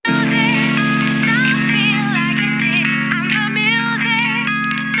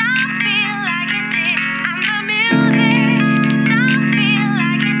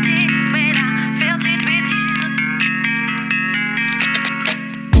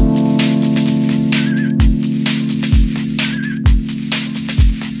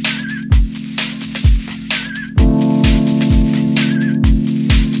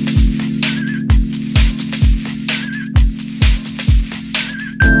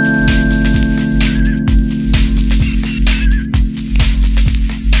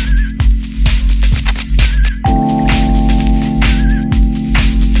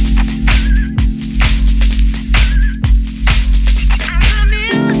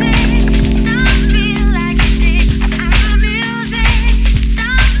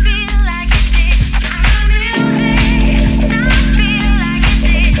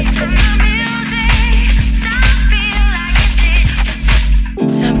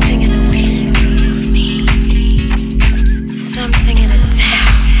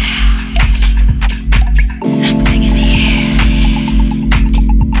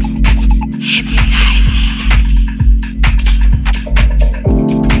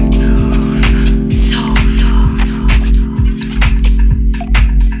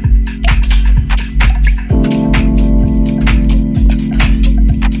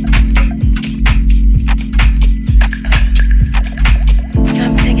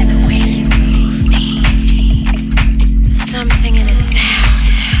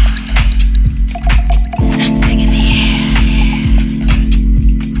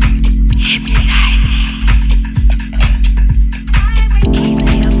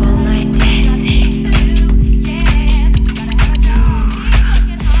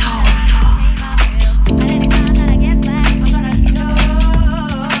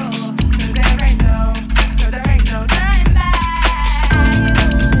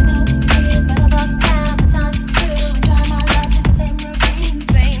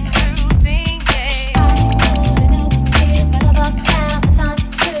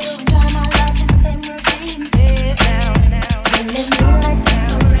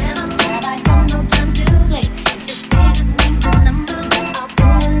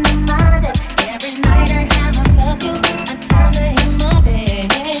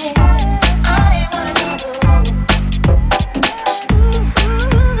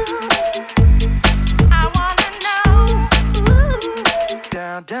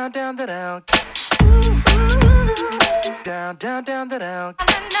down, down, down, down. Down, down, down, down.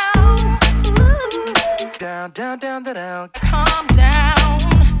 Down, down, down, down. Calm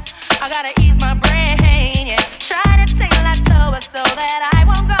down. I gotta ease my brain. Yeah. Try to take life slower so that I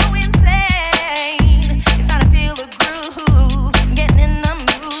won't go insane. It's time to feel the groove, getting in the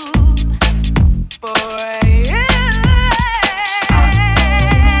mood for you.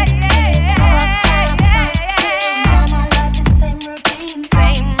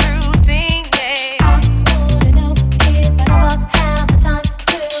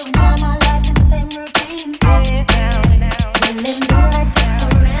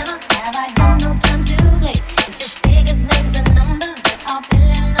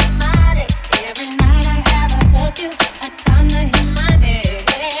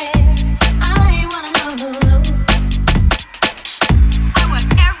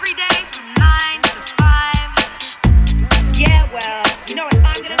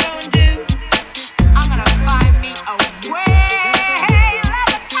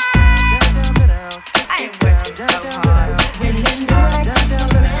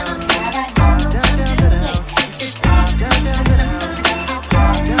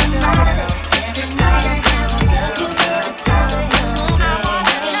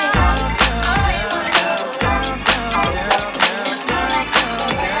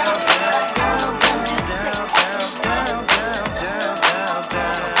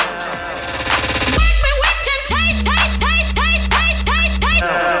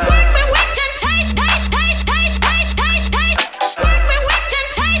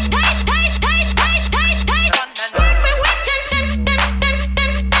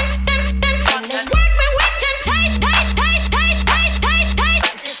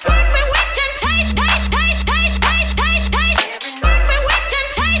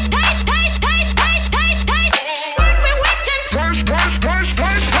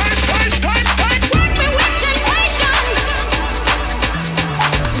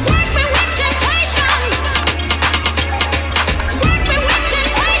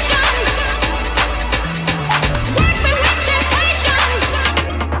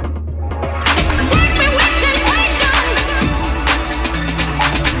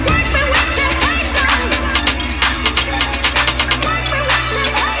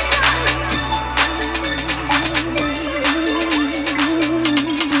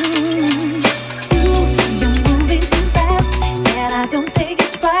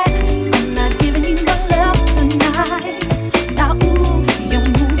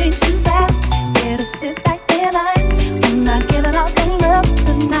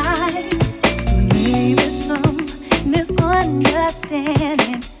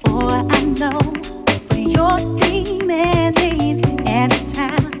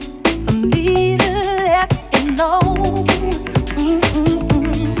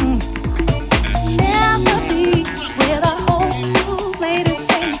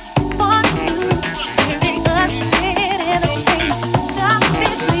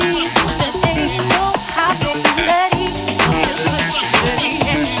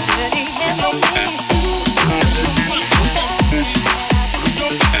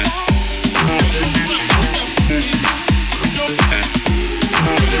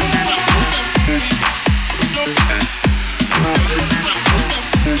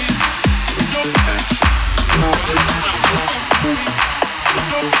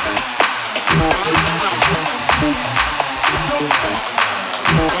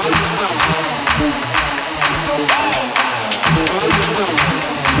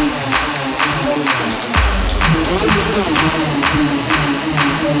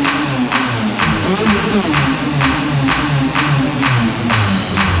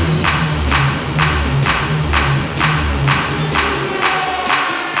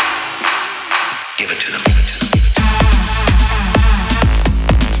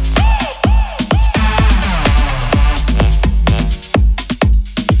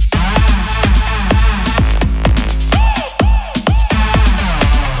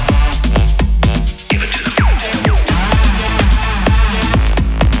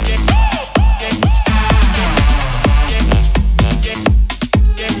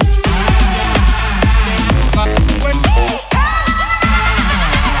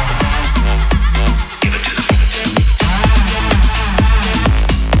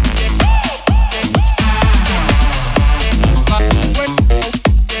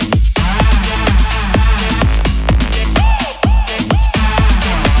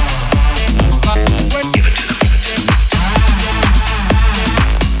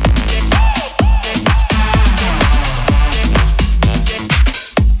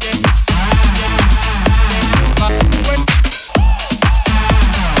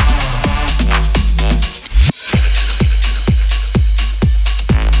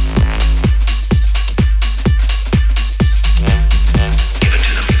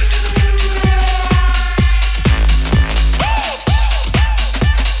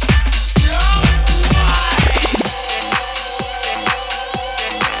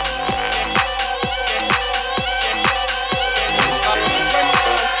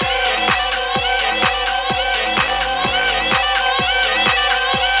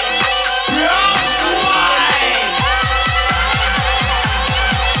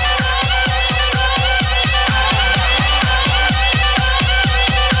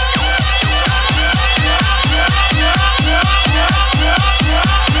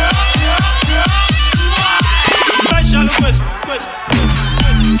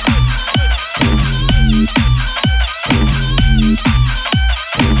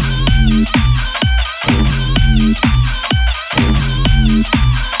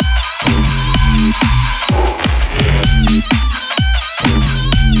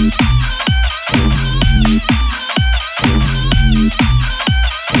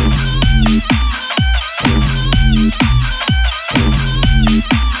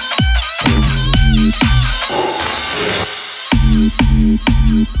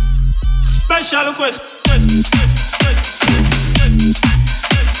 Special request.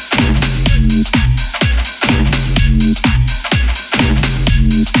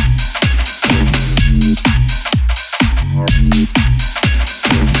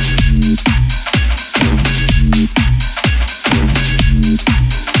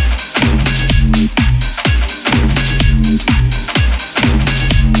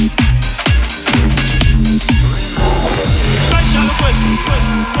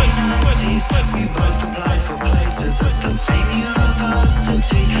 We both applied for places at the same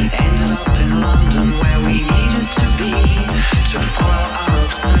university. Ended up in London where we needed to be to follow our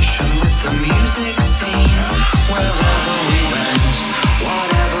obsession with the music scene. Wherever we went,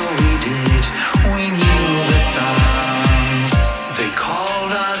 whatever we did, we knew the songs. They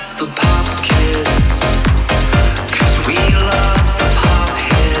called us the Pop Kids, 'cause we loved the pop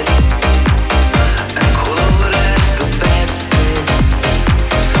hits and quoted the best bits.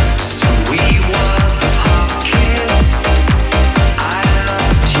 So we were the Pop Kids. I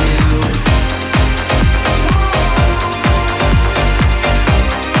loved you.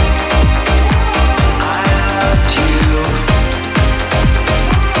 I loved you.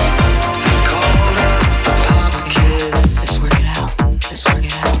 They called us the Pop Kids. Let's work it out. Let's work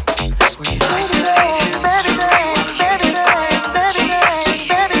it out. Let's work it out. History.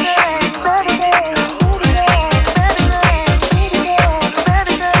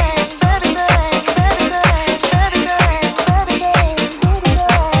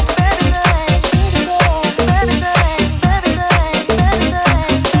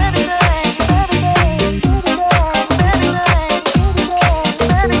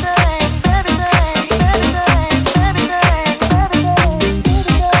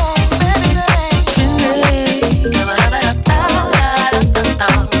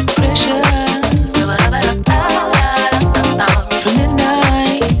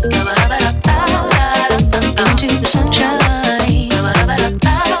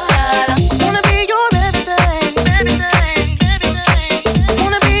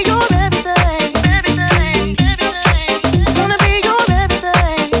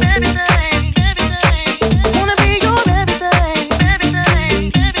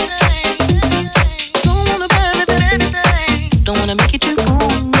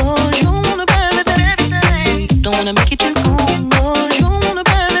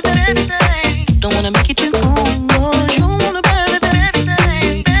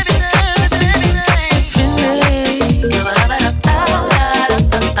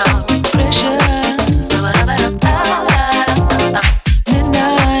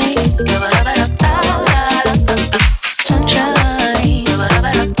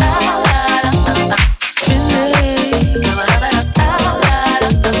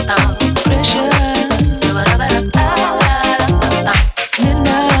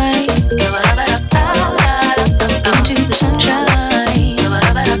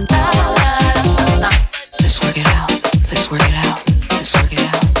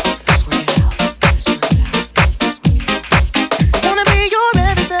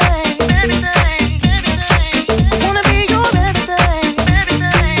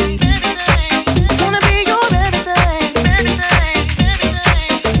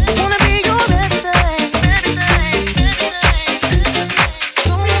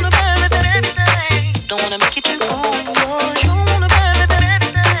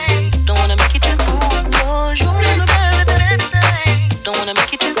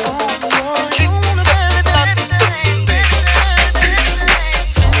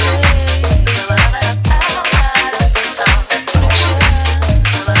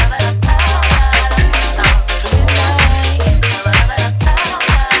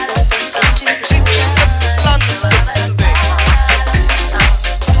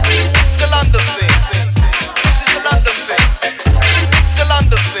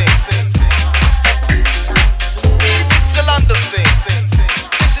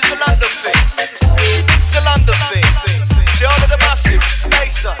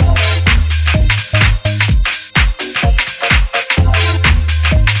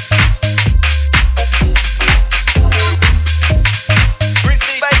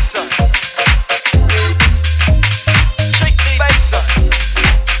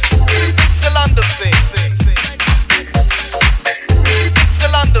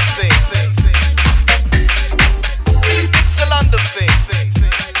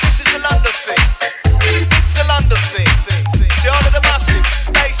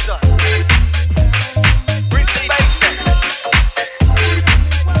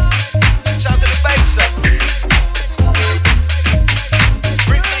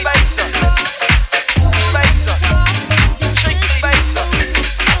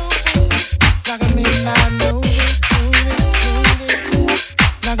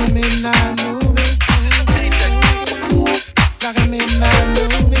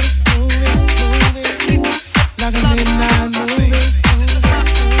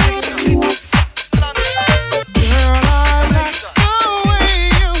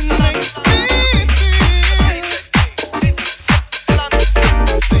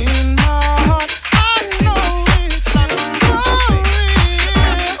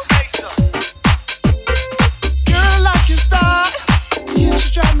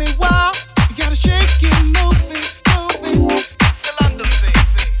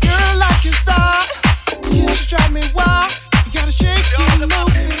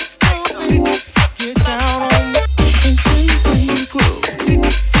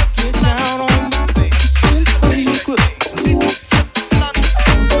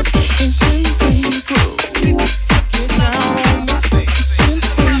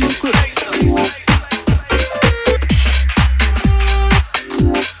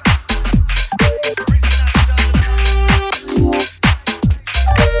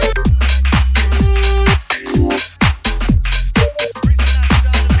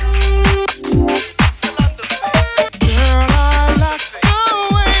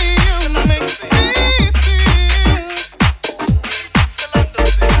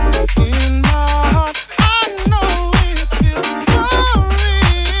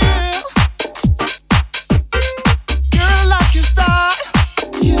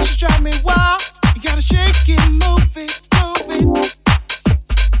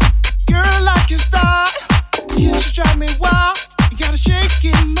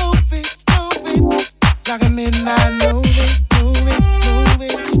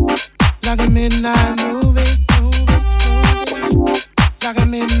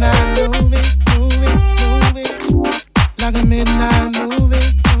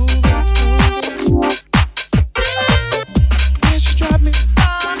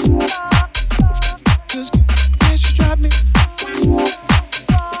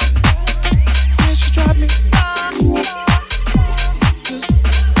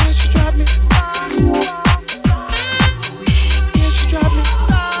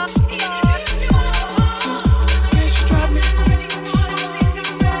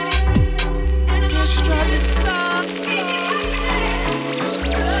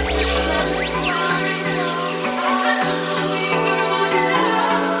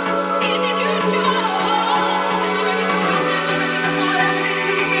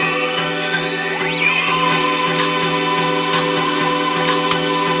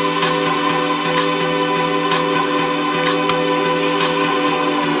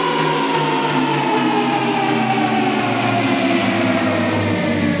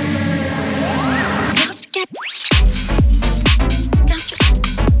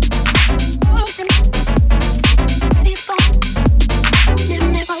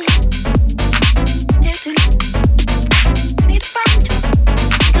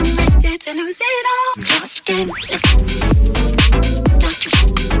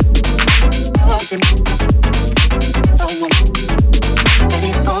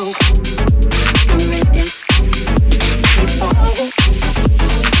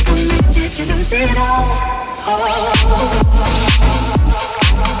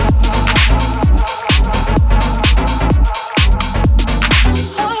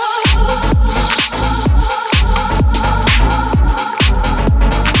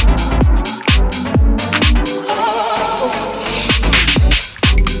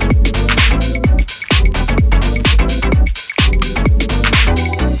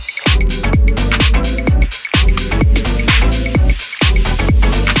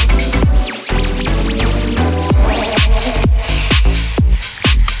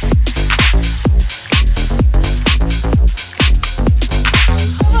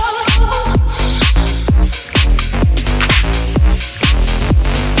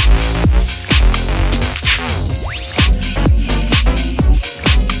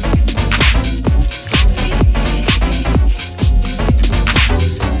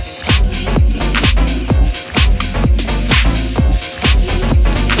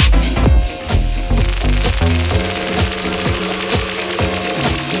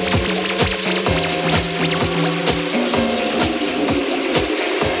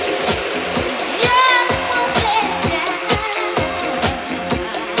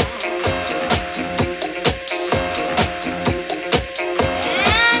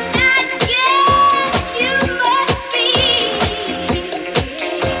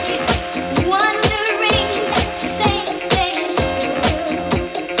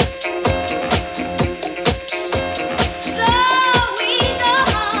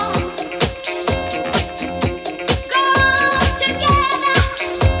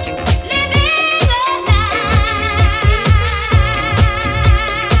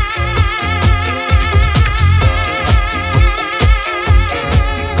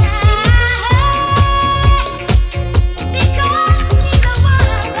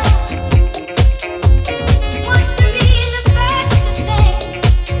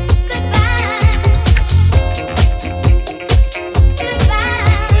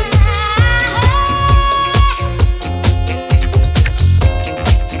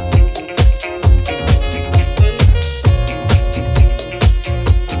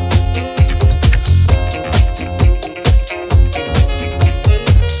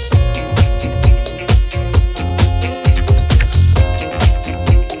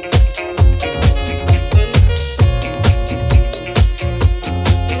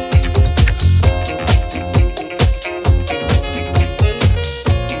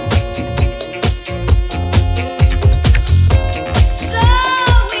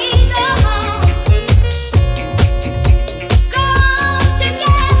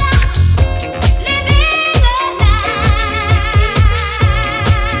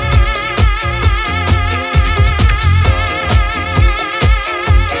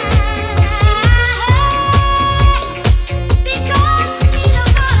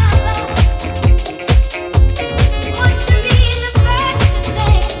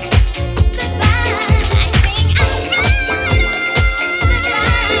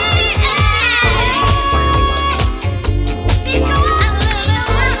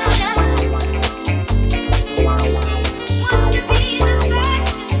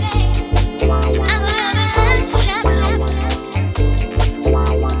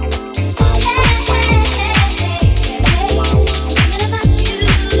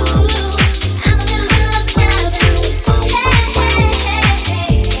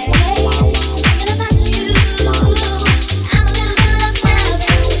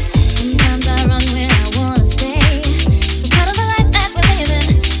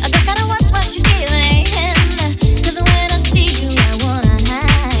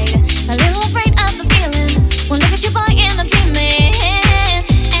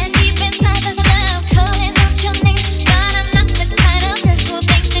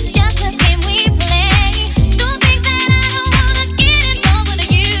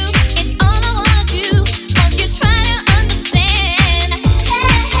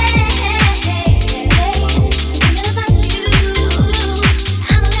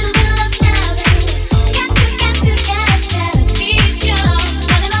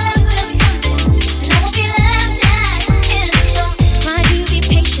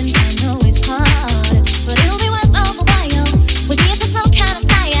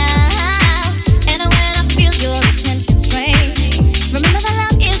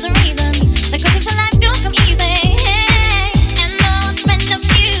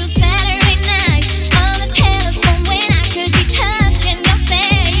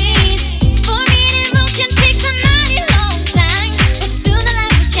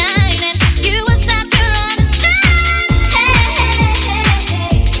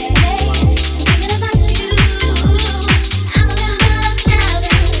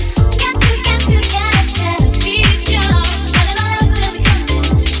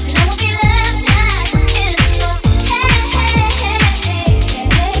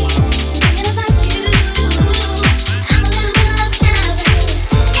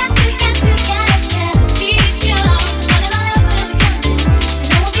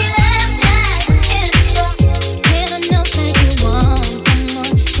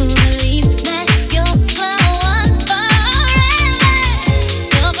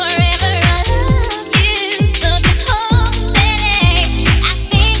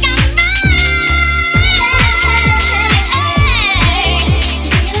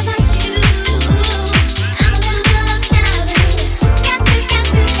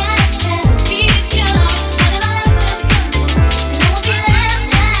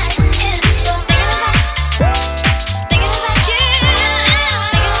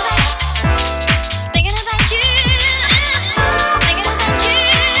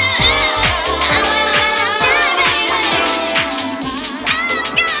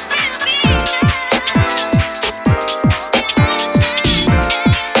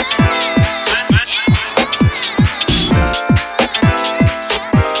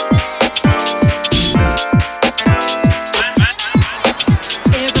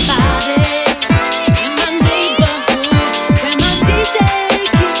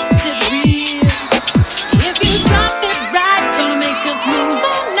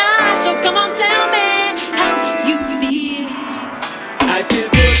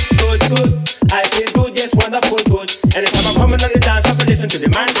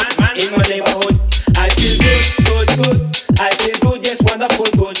 in my neighborhood. I feel good, good, good. I feel good, yes, wonderful,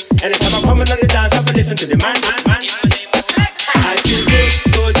 good. Anytime I'm coming on the dance, I listen to the man. I feel good,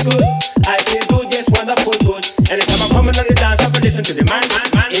 good, good. I feel good, yes, wonderful, good. Anytime I'm coming on the dance, I listen to the man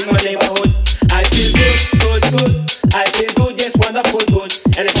in my neighborhood. I feel good, good, good. I feel good, yes, wonderful, good.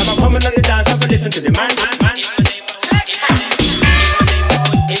 Anytime I'm coming on the dance, I listen to the man in my neighborhood.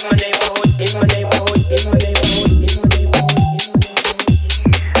 In my neighborhood, in my neighborhood, in my neighborhood, in my neighborhood.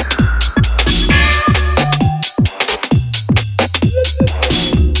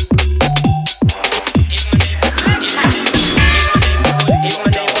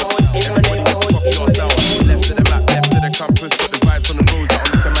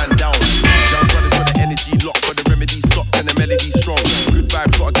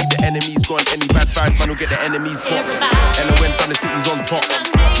 Man will get the enemies boxed. LON from the city's on top.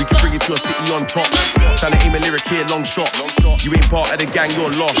 We can bring it to a city on top. Tryna aim a lyric here, long shot. You ain't part of the gang, you're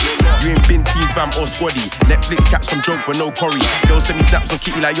lost. You ain't been team fam or squaddy. Netflix catch some joke but no curry. Girls send me snaps on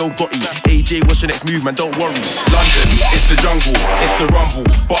Kitty like yo Gotti. AJ, what's your next move, man? Don't worry. London, it's the jungle, it's the rumble,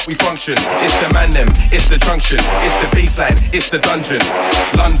 but we function. It's the man them, it's the junction, it's the baseline, it's the dungeon.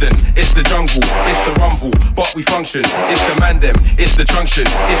 London, it's the jungle, it's the rumble, but we function. It's the man them, it's the junction,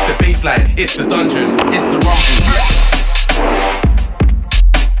 it's the baseline, it's the dungeon, it's the rumble.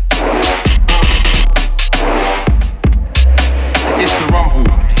 It's the rumble.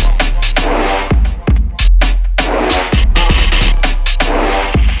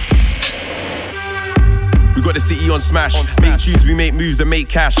 We got the city on smash. Make tunes, we make moves and make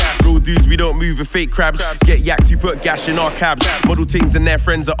cash. Real dudes, we don't move with fake crabs. Get yacked, we put gash in our cabs. Model things and their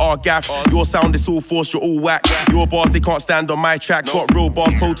friends are our gaff. Your sound is all forced, you're all whack. Your bars, they can't stand on my track. Got real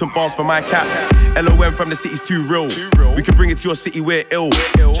bars, potent bars for my cats. LOM from the city's too real. We can bring it to your city, we're ill.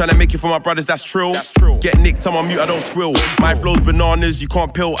 Tryna make it for my brothers, that's trill. Get nicked, I'm on mute, I don't squill. My flow's bananas, you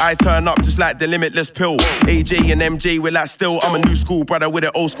can't pill. I turn up just like the limitless pill. AJ and MJ, we're like still. I'm a new school brother with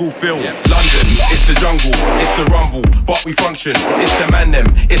an old school feel. London, it's the jungle, it's the rumble, but we function. It's the man them,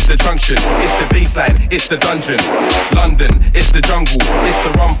 it's the junction, it's the baseline, it's the dungeon. London, it's the jungle, it's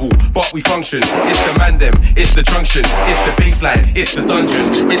the rumble, but we function. It's the man them, it's the junction, it's the baseline, it's the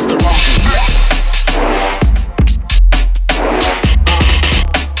dungeon, it's the rumble.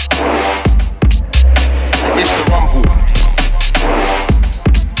 It's the rumble.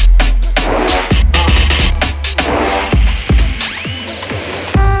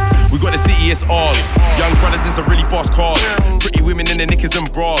 We got the city, it's ours. Young brothers in some really fast cars. Pretty women in their knickers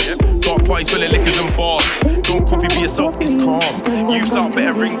and bras. Dark parties full of liquors and bars. Don't copy, be yourself, it's calm. Youths out,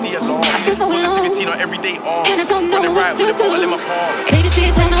 better ring the alarm. Positivity, not everyday arms. Running right with a bottle in my palm. Baby,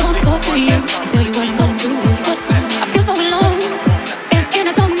 sit down, I wanna talk to you. Tell you what I'm gonna do. I feel so alone, and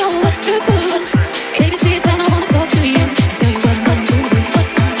I don't know what to do. Baby, sit down, I wanna talk to you. Tell you what I'm gonna do.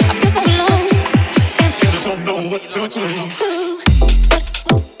 I feel so alone, and I don't know what to do.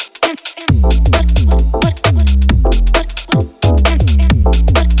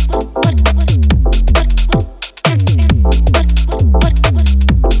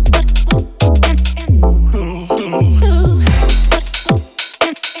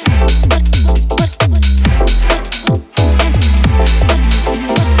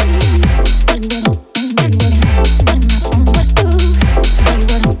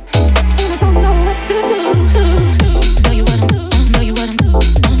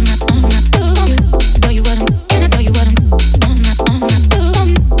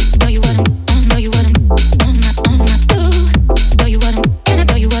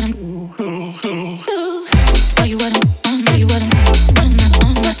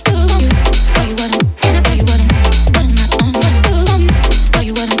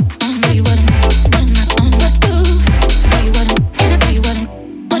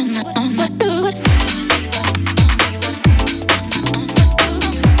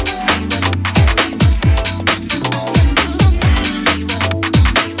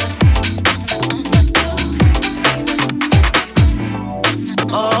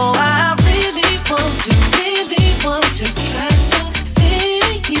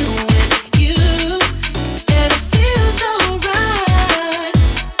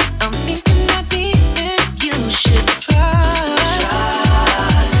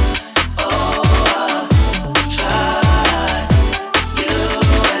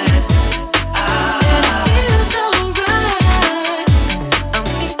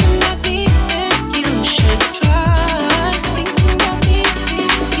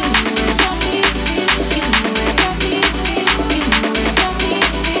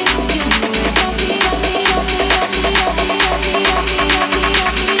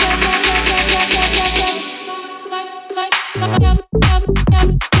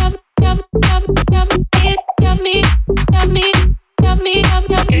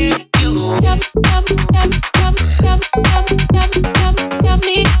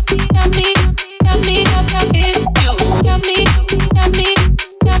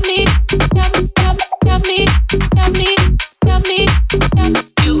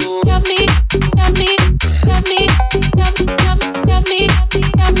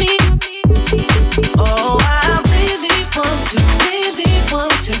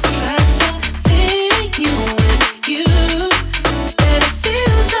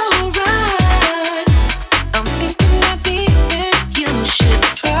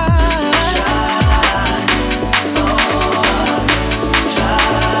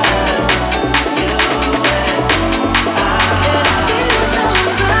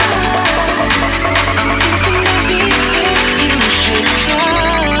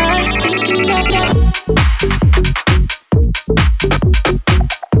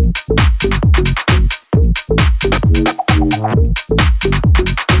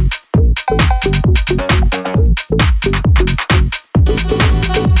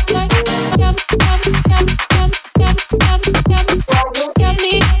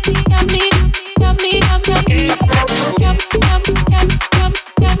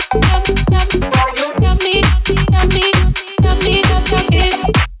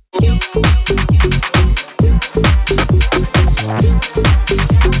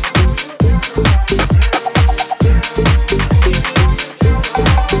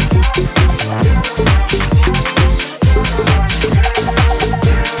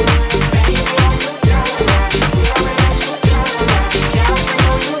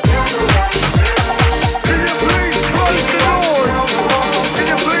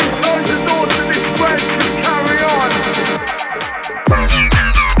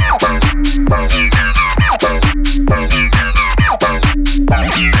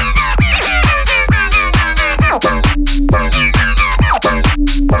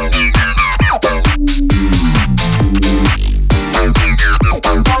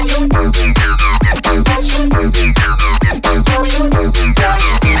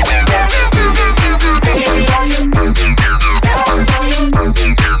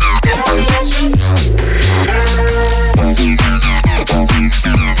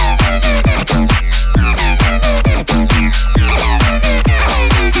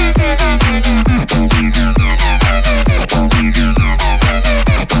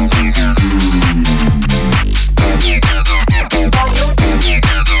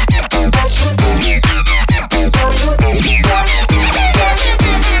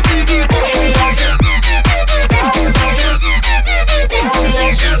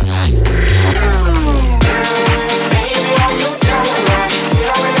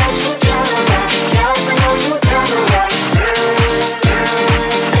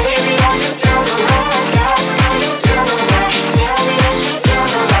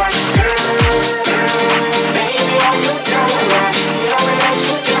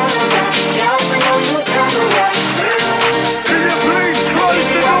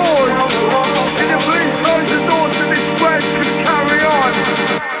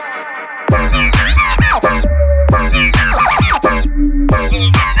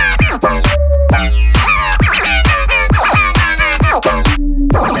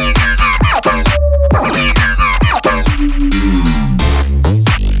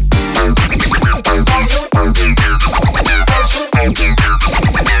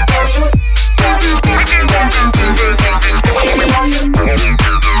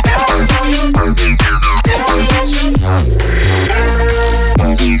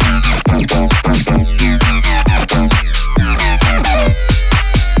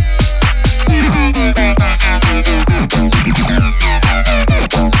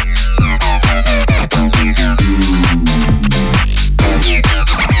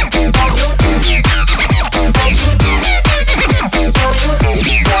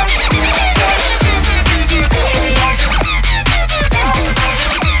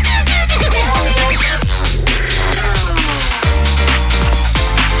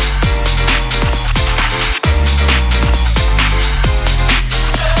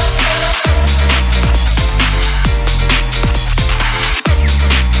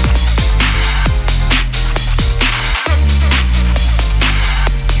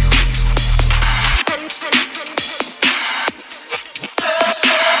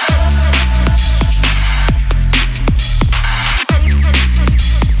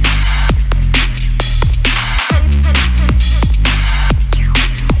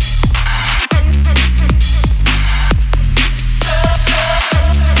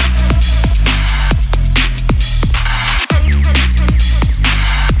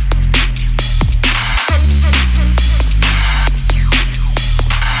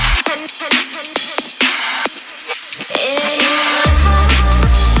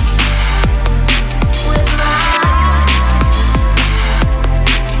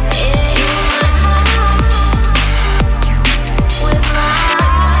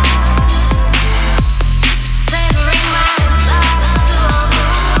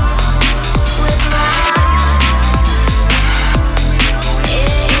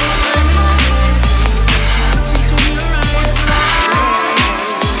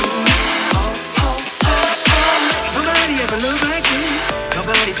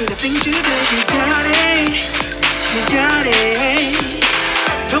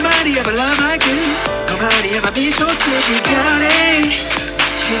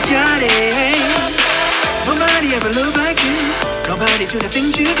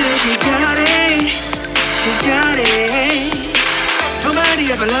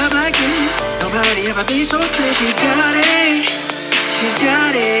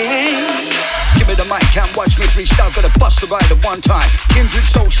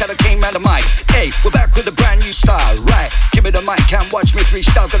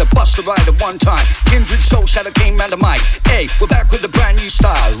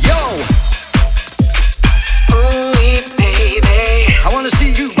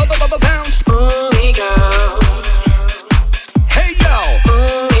 Bounce. Ooh, girl. Hey yo.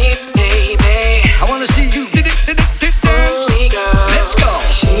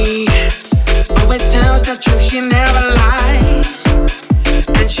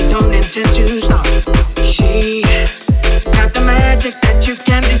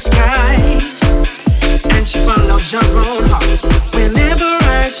 in disguise, and she follows her own heart. Whenever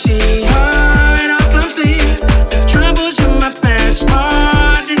I see her, it all comes clear. The troubles in my past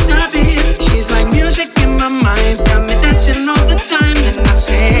heart disappear. She's like music in my mind, got me dancing all the time. And I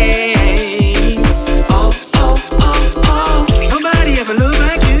say, oh, oh, oh, oh. Nobody ever look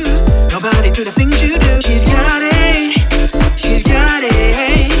like you. Nobody do the things you do. She's got it. She's got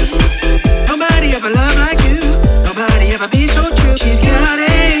it. Nobody ever love like you. Nobody ever be so true. She's got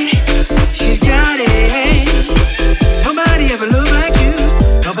it. She's got it. Nobody ever look like you.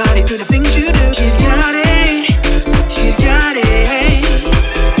 Nobody do the things you do. She's got it. She's got it.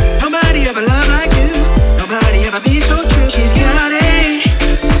 Nobody ever love like you. Nobody ever be so true. She's got it.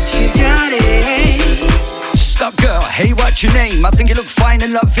 She's got it. Stop, girl. Hey, what's your name? I think you look fine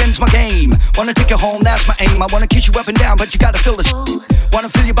and love ends my game. Wanna take you home, that's my aim. I wanna kiss you up and down, but you gotta feel this. Wanna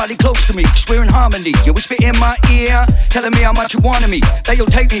feel your body close to me, cause we're in harmony. You whisper in my ear, telling me how much you want of me. That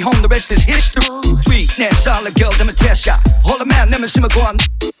you'll take me home, the rest is history. Sweetness, all the girl, them a test ya. Hold a man, them a simmer guan.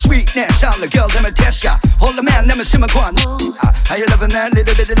 Sweetness, all the girl, them a test ya. Hold a man, them a simmer guan. How you loving that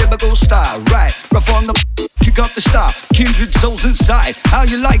little bit of lyrical style? Right, rough on the kick up the star. Kindred souls inside, how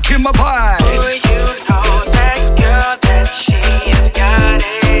you like him my vibe? Oh, you know that girl, that she has got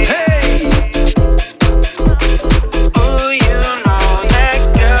it. Hey! Oh, you know that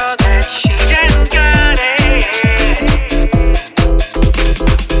girl, that she has got it.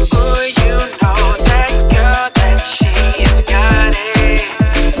 Oh, you know that girl, that she has got it.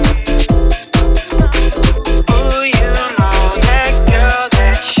 Oh, you know that girl,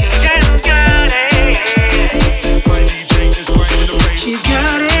 that she has got it. She's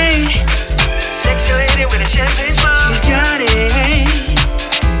got it. Sexually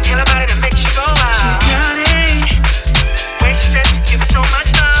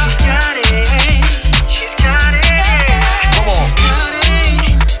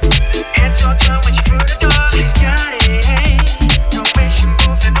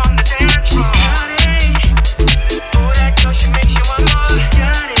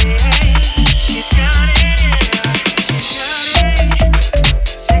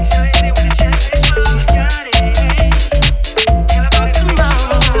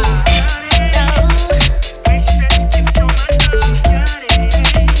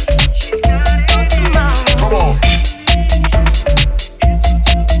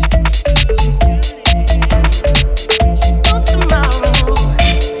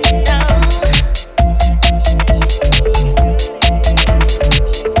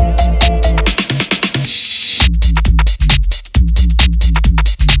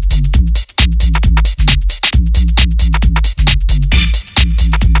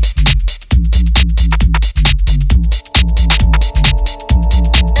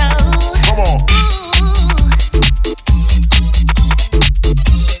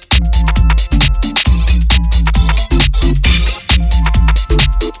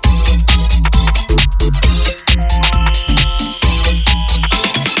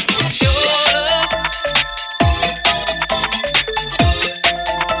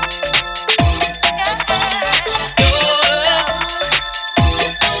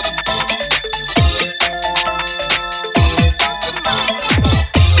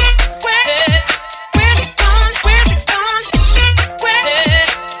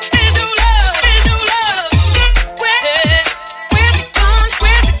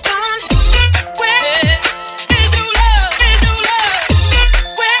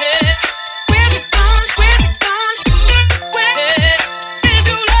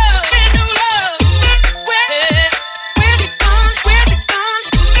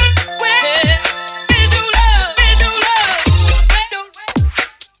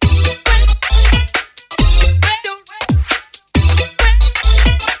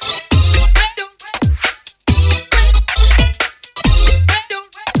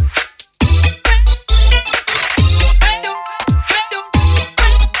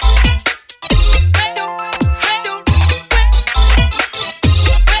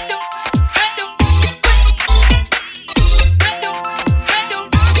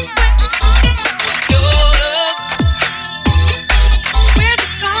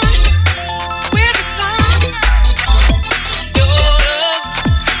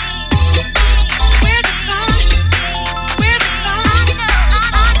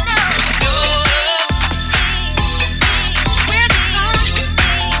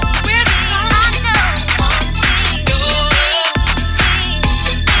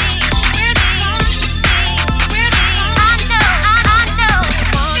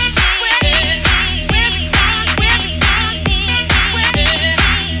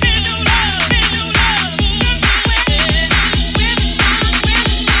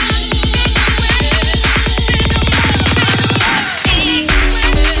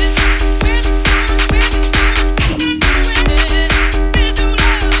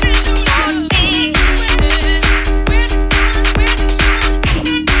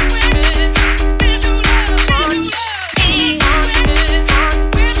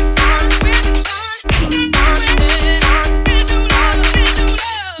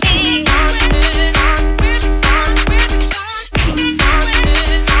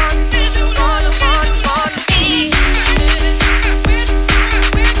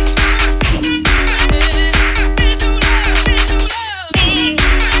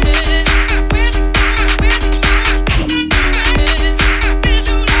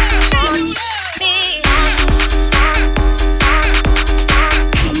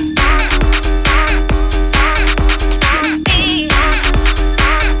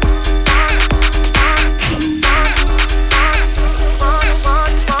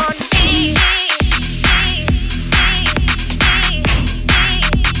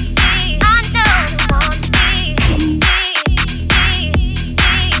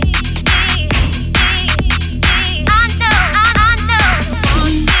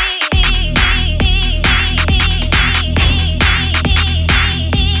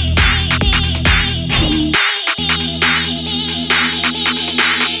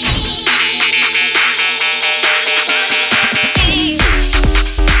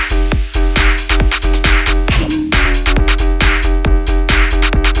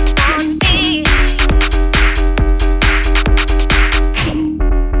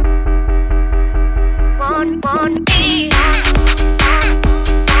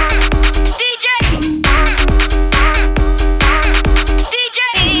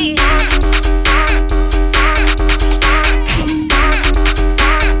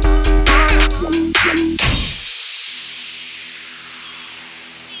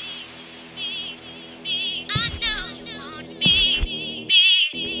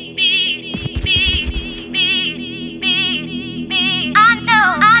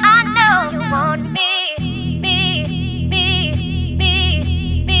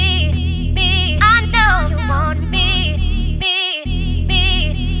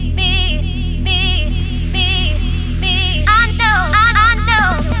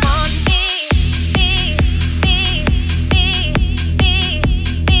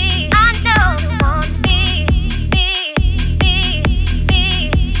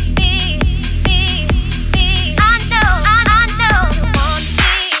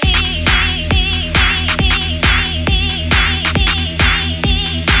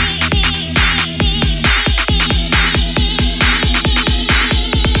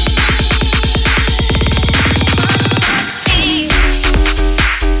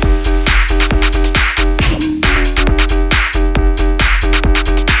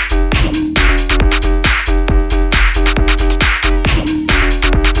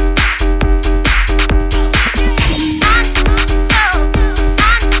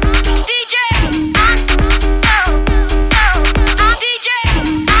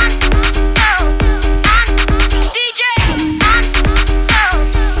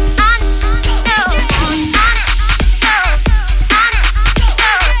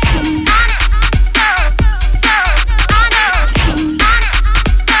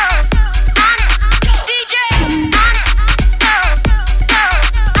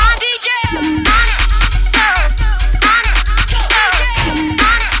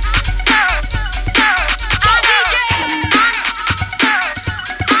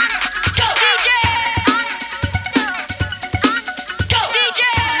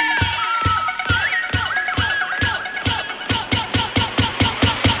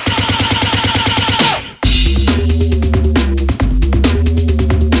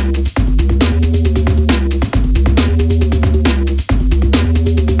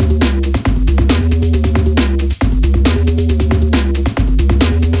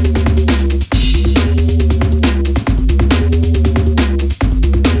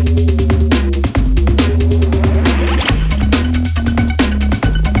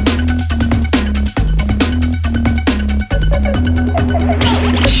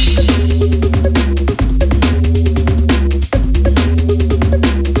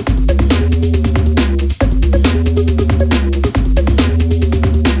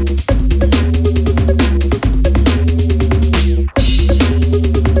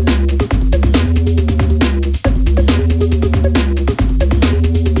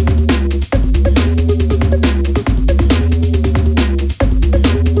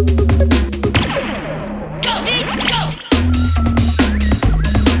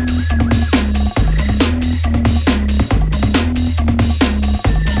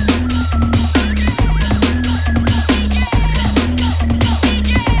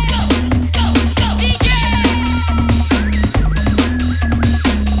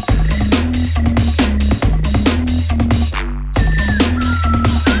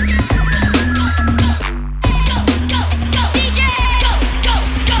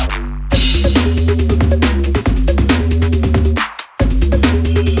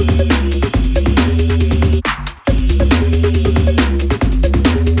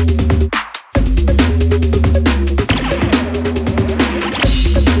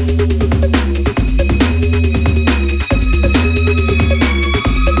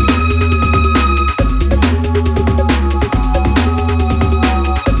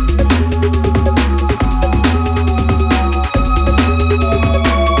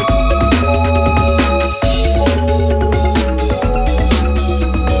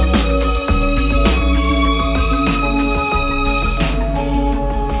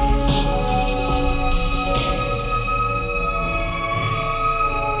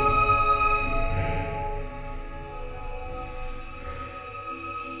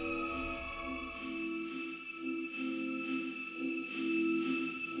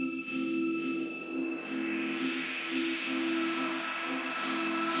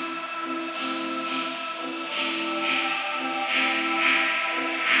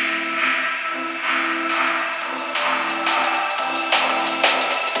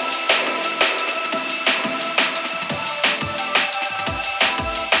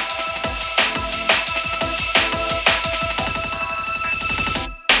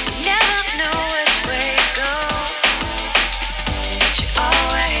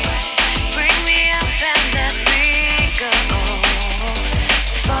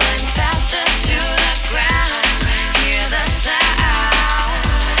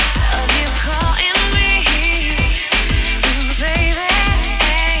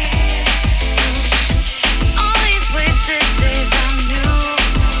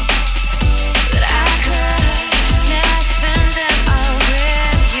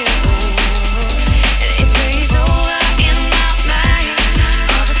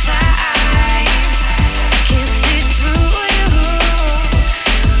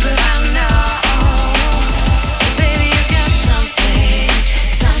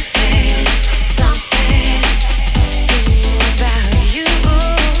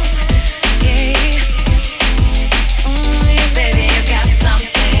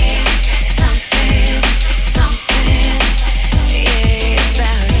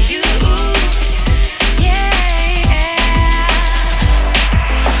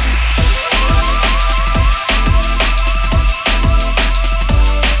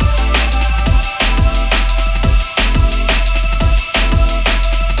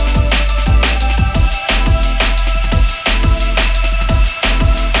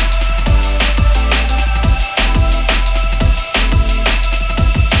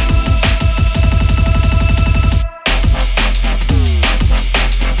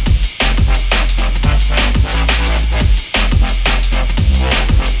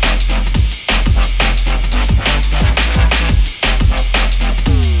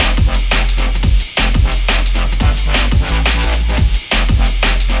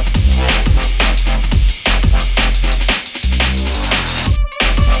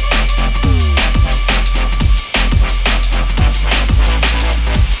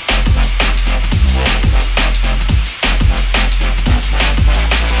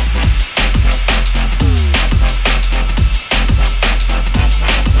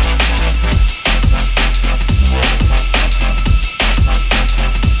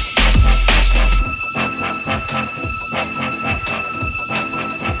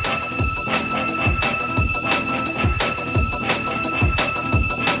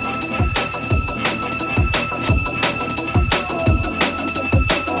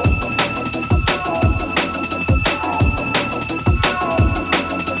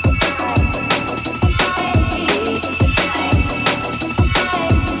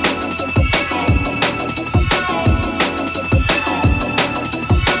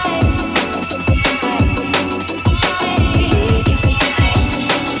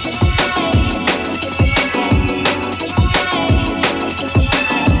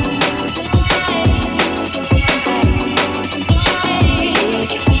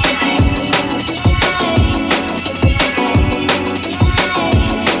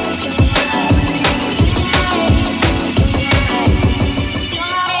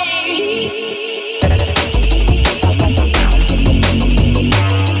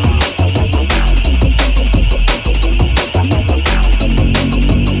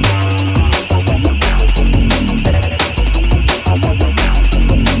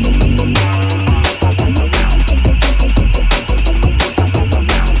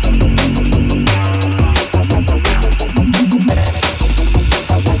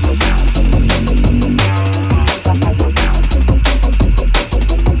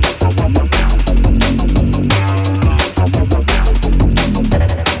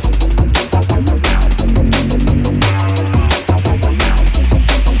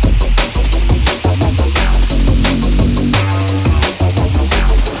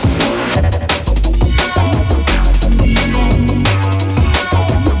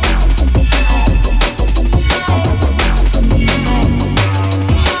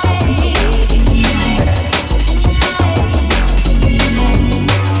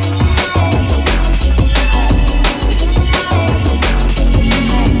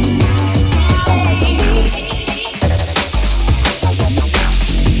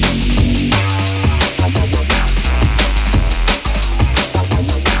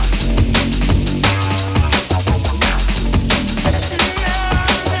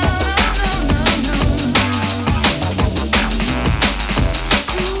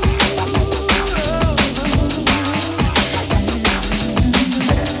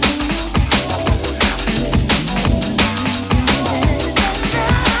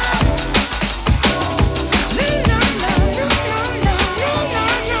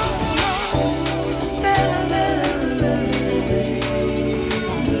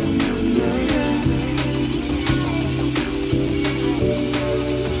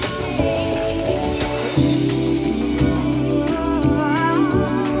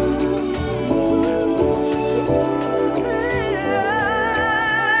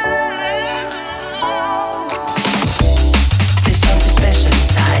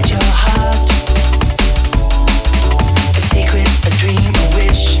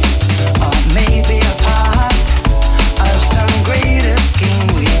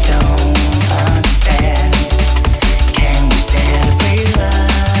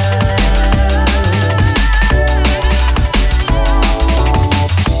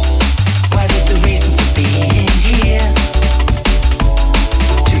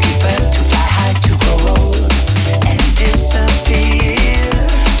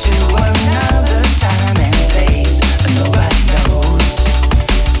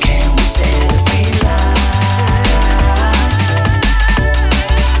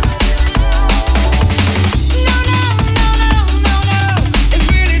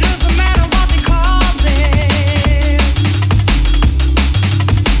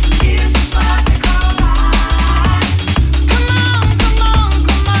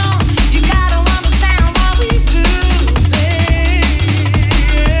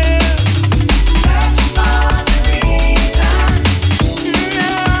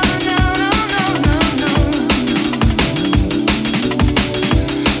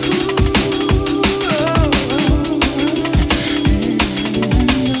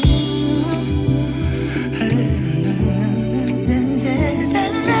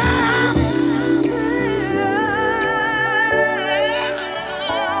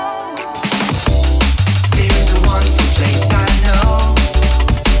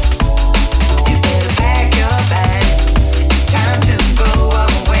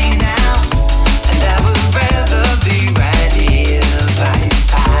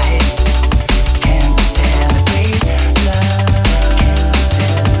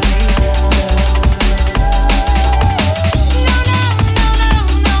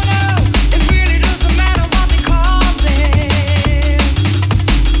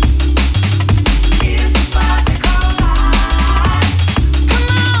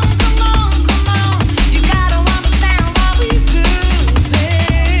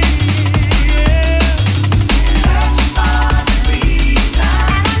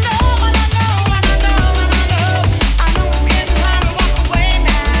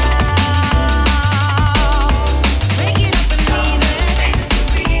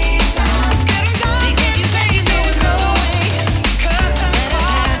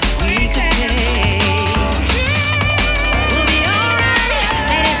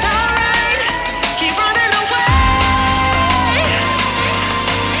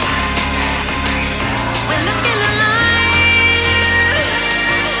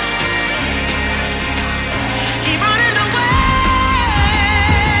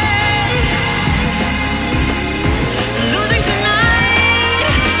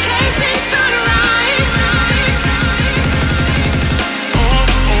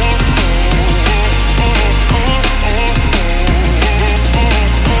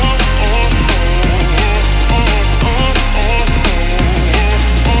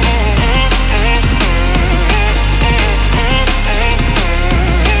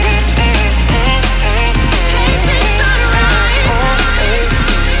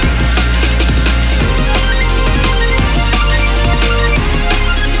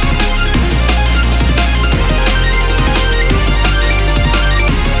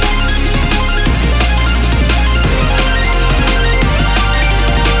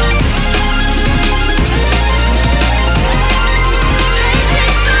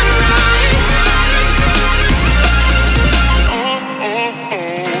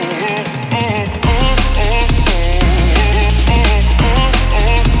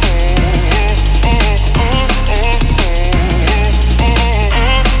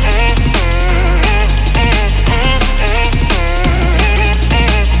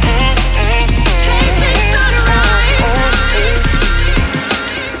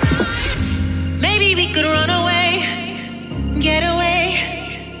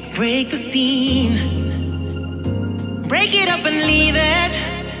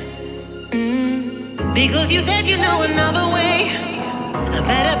Because you said you knew another way, a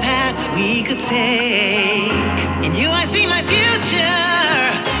better path we could take. In you I see my future.